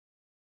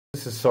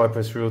This is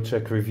Cyprus Real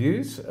Check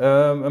Reviews.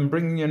 I'm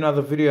bringing you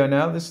another video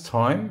now, this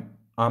time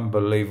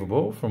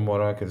unbelievable from what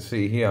I can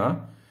see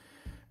here.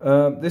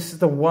 This is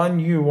the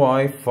One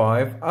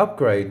ui5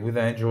 upgrade with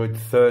Android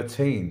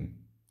 13.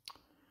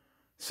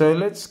 So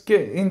let's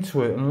get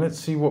into it and let's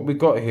see what we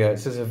got here. It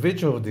says a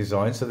visual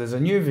design, so there's a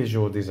new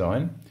visual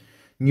design,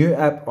 new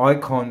app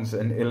icons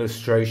and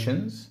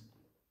illustrations.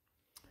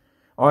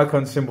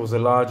 Icon symbols are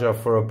larger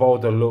for a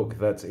bolder look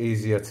that's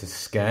easier to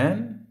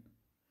scan.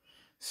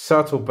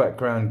 Subtle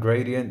background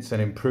gradients and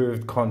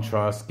improved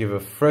contrast give a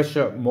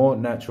fresher, more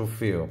natural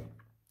feel.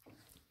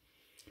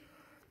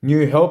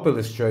 New help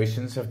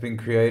illustrations have been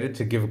created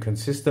to give a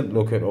consistent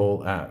look at all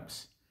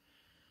apps.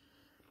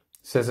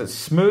 It says it's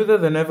smoother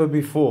than ever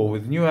before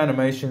with new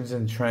animations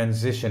and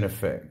transition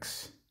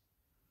effects.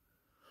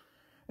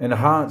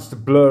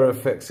 Enhanced blur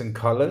effects and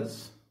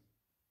colors.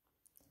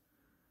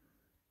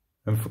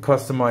 And for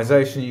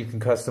customization, you can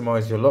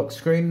customize your lock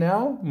screen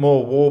now.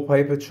 More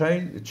wallpaper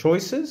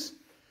choices.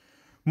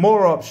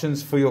 More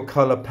options for your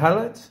color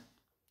palette.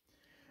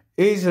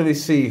 Easily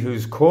see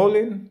who's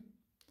calling.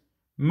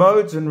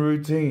 Modes and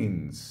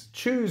routines.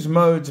 Choose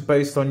modes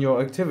based on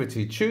your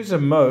activity. Choose a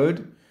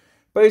mode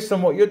based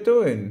on what you're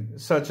doing,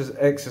 such as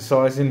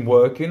exercising,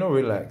 working, or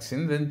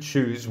relaxing. Then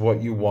choose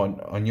what you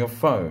want on your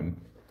phone.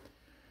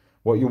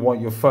 What you want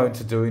your phone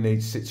to do in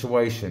each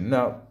situation.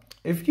 Now,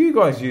 if you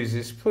guys use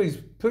this,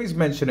 please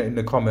mention it in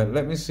the comment.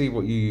 Let me see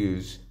what you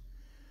use.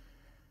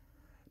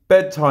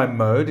 Bedtime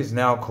mode is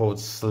now called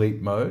sleep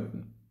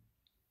mode.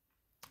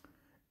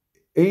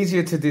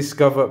 Easier to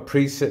discover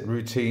preset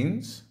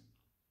routines.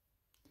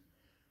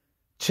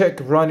 Check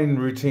running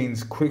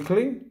routines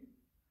quickly.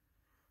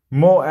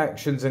 More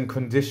actions and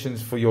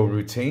conditions for your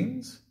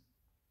routines.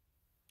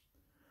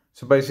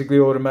 So basically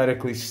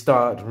automatically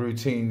start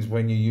routines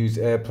when you use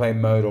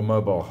airplane mode or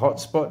mobile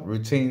hotspot.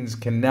 Routines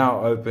can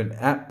now open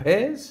app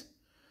pairs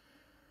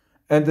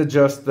and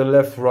adjust the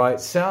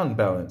left-right sound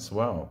balance.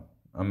 Wow.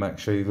 I'm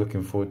actually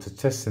looking forward to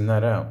testing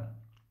that out.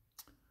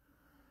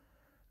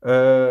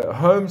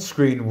 Home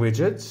screen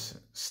widgets.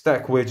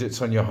 Stack widgets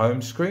on your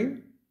home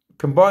screen.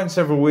 Combine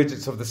several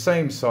widgets of the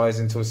same size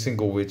into a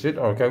single widget.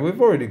 Okay,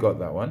 we've already got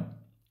that one.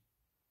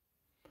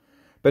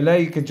 But now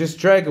you can just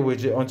drag a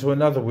widget onto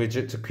another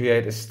widget to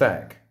create a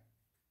stack.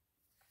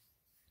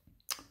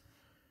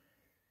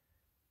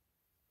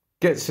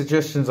 Get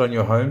suggestions on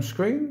your home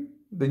screen.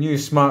 The new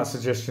Smart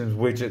Suggestions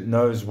widget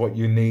knows what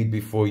you need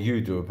before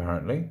you do,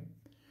 apparently.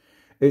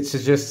 It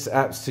suggests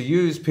apps to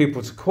use,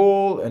 people to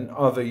call, and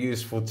other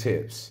useful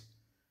tips.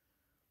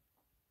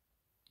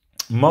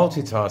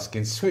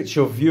 Multitasking. Switch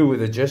your view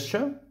with a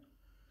gesture.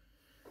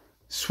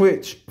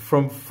 Switch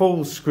from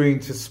full screen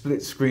to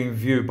split screen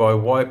view by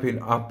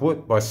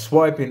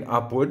swiping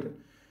upward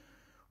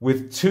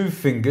with 2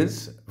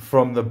 fingers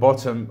from the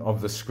bottom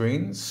of the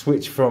screen.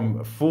 Switch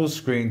from full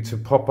screen to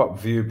pop-up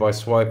view by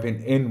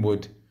swiping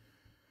inward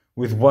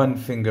with 1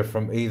 finger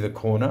from either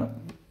corner.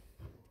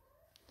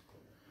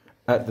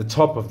 At the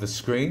top of the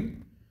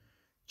screen,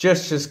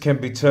 gestures can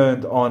be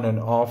turned on and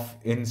off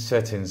in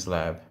settings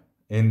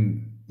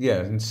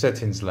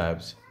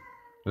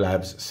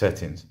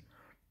settings.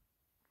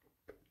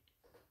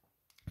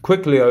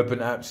 Quickly open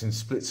apps in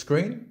split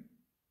screen.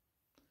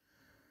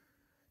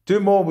 Do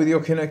more with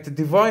your connected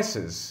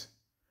devices.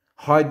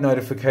 Hide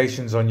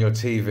notifications on your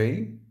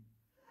TV.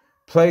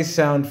 Play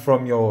sound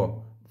from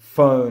your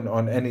phone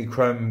on any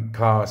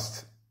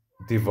Chromecast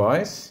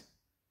device.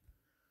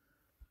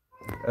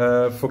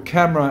 For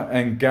camera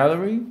and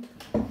gallery,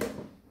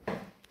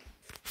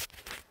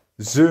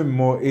 zoom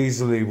more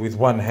easily with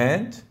one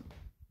hand.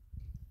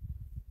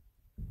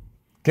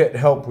 Get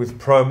help with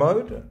Pro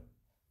Mode.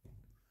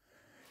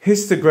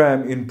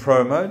 Histogram in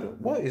Pro Mode.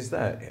 What is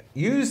that?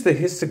 Use the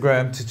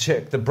histogram to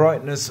check the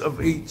brightness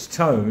of each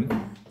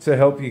tone to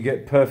help you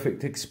get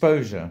perfect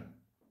exposure.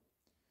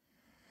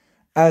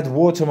 Add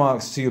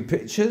watermarks to your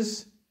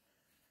pictures.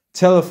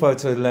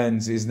 Telephoto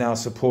lens is now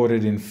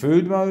supported in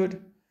food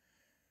mode.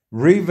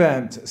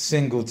 Revamped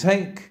single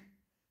take.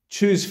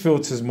 Choose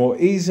filters more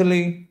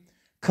easily.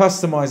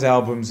 Customize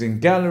albums in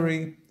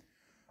gallery.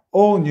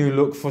 All new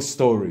look for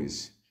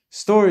stories.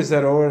 Stories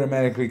that are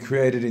automatically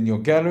created in your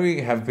gallery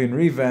have been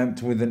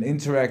revamped with an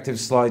interactive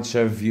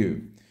slideshow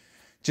view.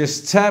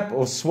 Just tap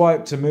or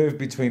swipe to move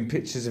between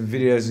pictures and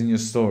videos in your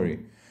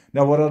story.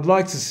 Now what I'd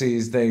like to see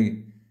is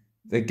they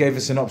gave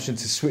us an option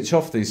to switch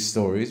off these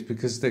stories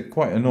because they're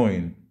quite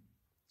annoying,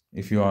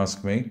 if you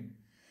ask me.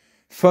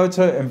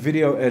 Photo and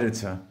video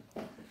editor.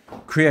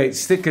 Create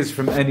stickers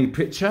from any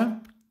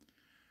picture.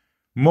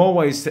 More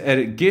ways to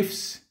edit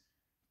GIFs.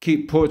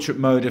 Keep portrait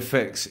mode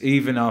effects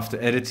even after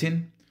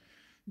editing.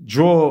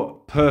 Draw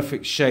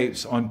perfect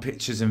shapes on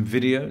pictures and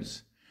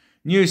videos.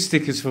 New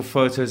stickers for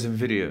photos and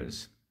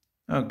videos.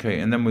 Okay,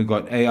 and then we've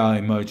got AI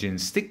emoji and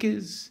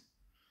stickers.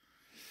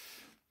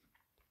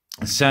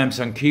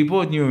 Samsung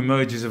keyboard. New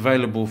emojis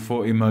available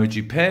for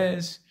emoji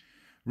pairs.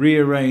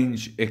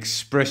 Rearrange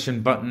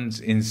expression buttons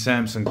in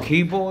Samsung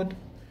keyboard.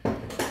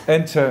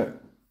 Enter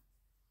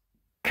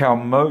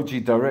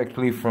Calmoji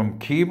directly from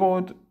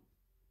keyboard.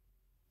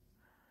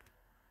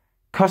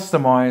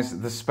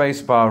 Customize the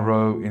spacebar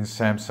row in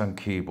Samsung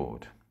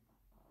keyboard.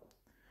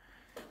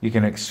 You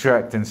can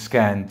extract and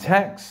scan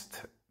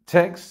text,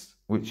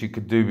 which you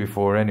could do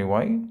before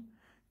anyway.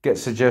 Get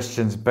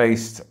suggestions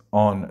based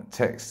on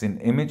text in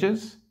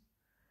images.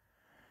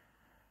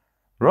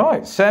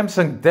 Right,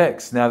 Samsung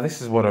DeX. Now this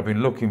is what I've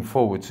been looking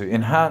forward to.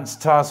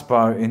 Enhanced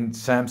taskbar in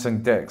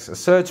Samsung DeX. A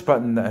search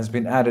button that has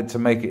been added to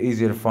make it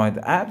easier to find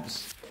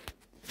apps.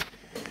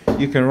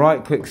 You can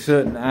right-click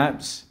certain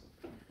apps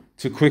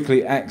to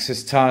quickly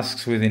access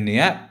tasks within the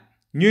app.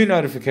 New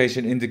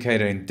notification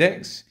indicator in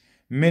DeX.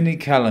 Mini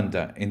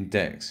calendar in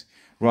DeX.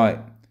 Right.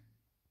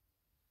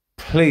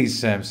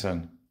 Please,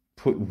 Samsung,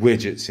 put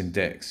widgets in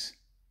DeX.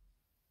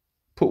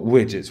 Put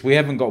widgets. We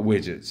haven't got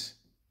widgets.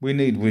 We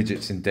need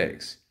widgets in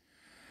DeX.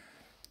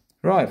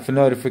 Right, for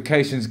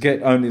notifications,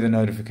 get only the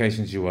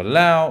notifications you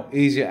allow.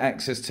 Easier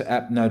access to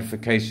app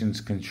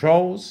notifications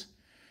controls.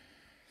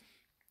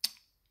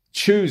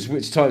 Choose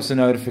which types of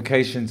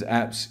notifications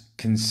apps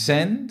can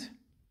send.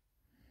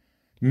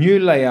 New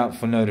layout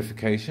for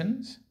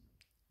notifications.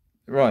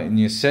 Right, in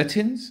your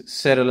settings,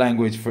 set a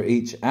language for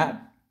each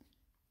app.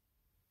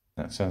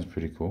 That sounds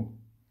pretty cool.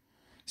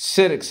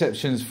 Set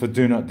exceptions for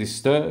do not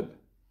disturb.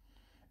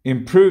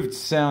 Improved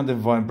sound and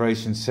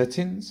vibration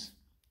settings.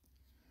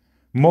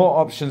 More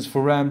options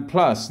for RAM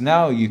Plus.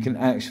 Now you can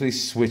actually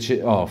switch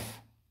it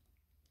off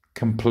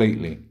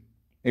completely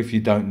if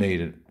you don't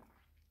need it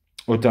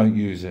or don't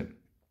use it.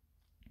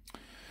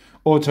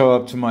 Auto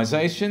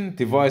optimization.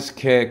 Device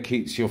care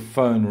keeps your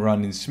phone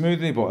running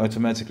smoothly by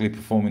automatically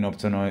performing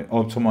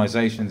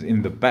optimizations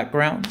in the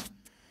background.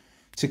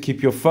 To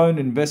keep your phone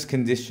in best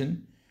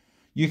condition,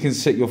 you can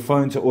set your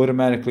phone to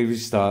automatically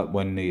restart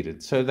when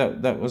needed. So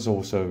that was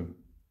also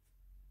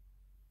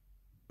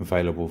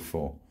available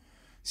for.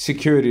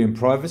 Security and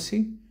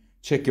privacy.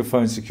 Check your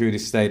phone security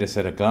status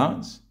at a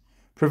glance.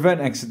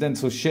 Prevent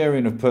accidental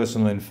sharing of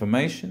personal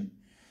information.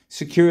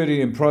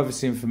 Security and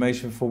privacy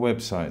information for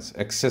websites.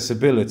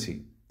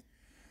 Accessibility.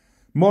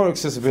 More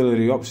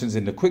accessibility options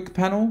in the quick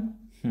panel.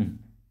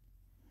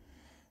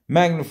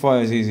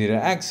 Magnifiers easier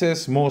to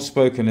access. More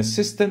spoken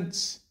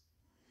assistance.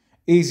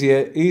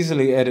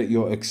 Easily edit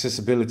your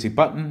accessibility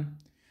button.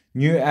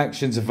 New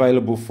actions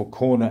available for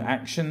corner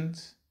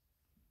actions.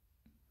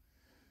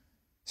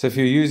 So if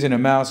you're using a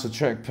mouse or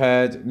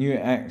trackpad, new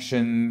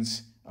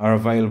actions are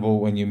available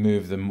when you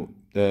move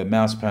the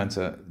mouse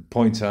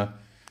pointer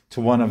to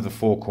one of the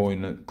four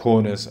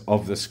corners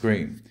of the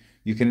screen.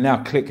 You can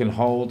now click and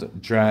hold,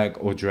 drag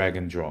or drag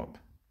and drop.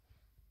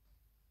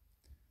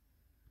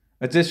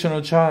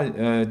 Additional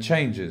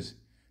changes.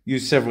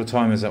 Use several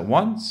timers at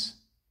once.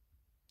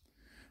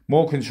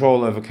 More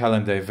control over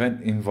calendar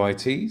event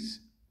invitees.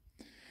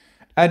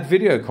 Add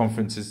video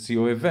conferences to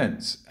your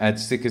events. Add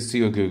stickers to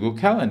your Google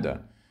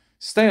Calendar.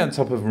 Stay on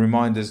top of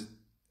reminders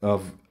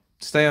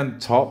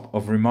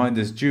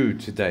due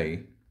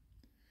today.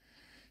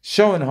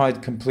 Show and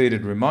hide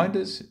completed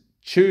reminders.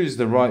 Choose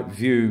the right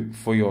view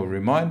for your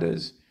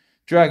reminders.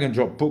 Drag and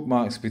drop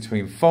bookmarks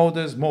between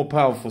folders. More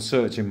powerful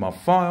search in my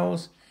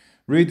files.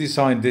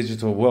 Redesign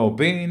digital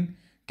well-being.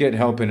 Get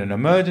help in an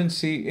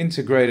emergency.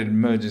 Integrated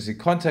emergency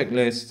contact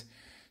list.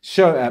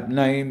 Show app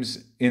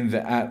names in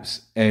the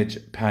app's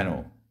edge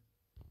panel.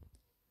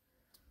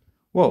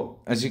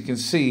 Well, as you can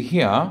see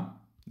here,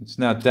 it's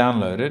now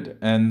downloaded,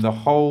 and the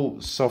whole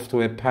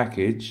software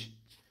package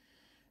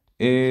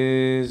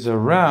is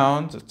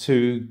around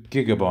 2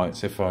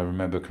 gigabytes, if I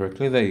remember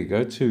correctly. There you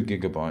go, 2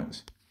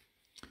 gigabytes.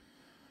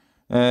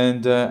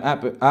 And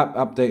app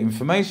update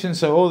information.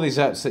 So all these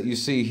apps that you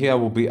see here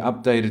will be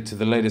updated to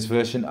the latest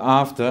version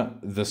after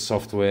the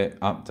software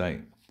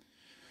update.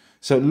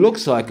 So it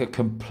looks like a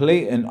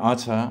complete and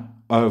utter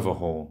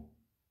overhaul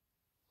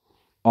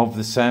of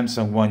the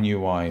Samsung One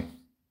UI.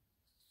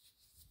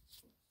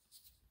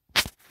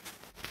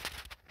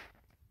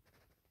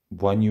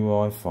 One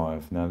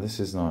ui5. Now this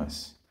is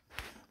nice.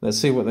 Let's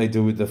see what they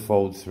do with the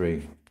Fold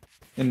 3.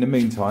 In the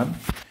meantime,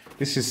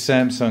 this is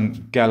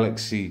Samsung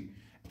Galaxy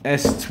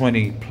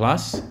S20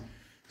 Plus.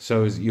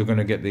 So you're going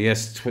to get the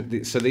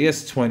S20. So the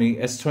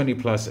S20,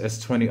 S20 Plus,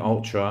 S20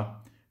 Ultra,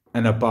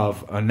 and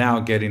above are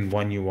now getting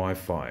One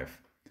UI5.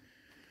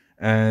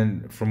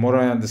 And from what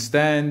I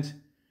understand,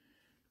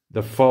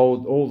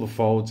 all the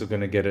folds are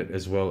going to get it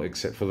as well,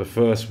 except for the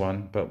first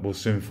one. But we'll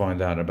soon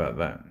find out about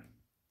that.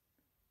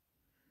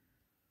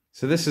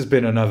 So this has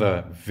been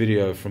another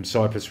video from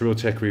Cyprus Real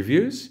Tech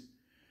Reviews.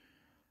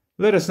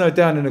 Let us know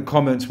down in the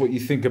comments what you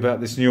think about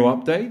this new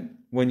update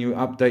when you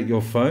update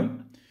your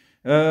phone.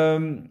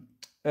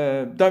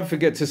 Don't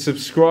forget to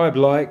subscribe,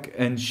 like,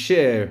 and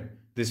share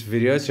this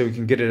video so we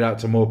can get it out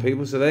to more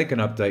people so they can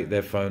update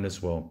their phone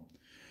as well.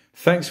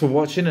 Thanks for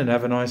watching and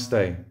have a nice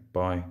day.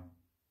 Bye.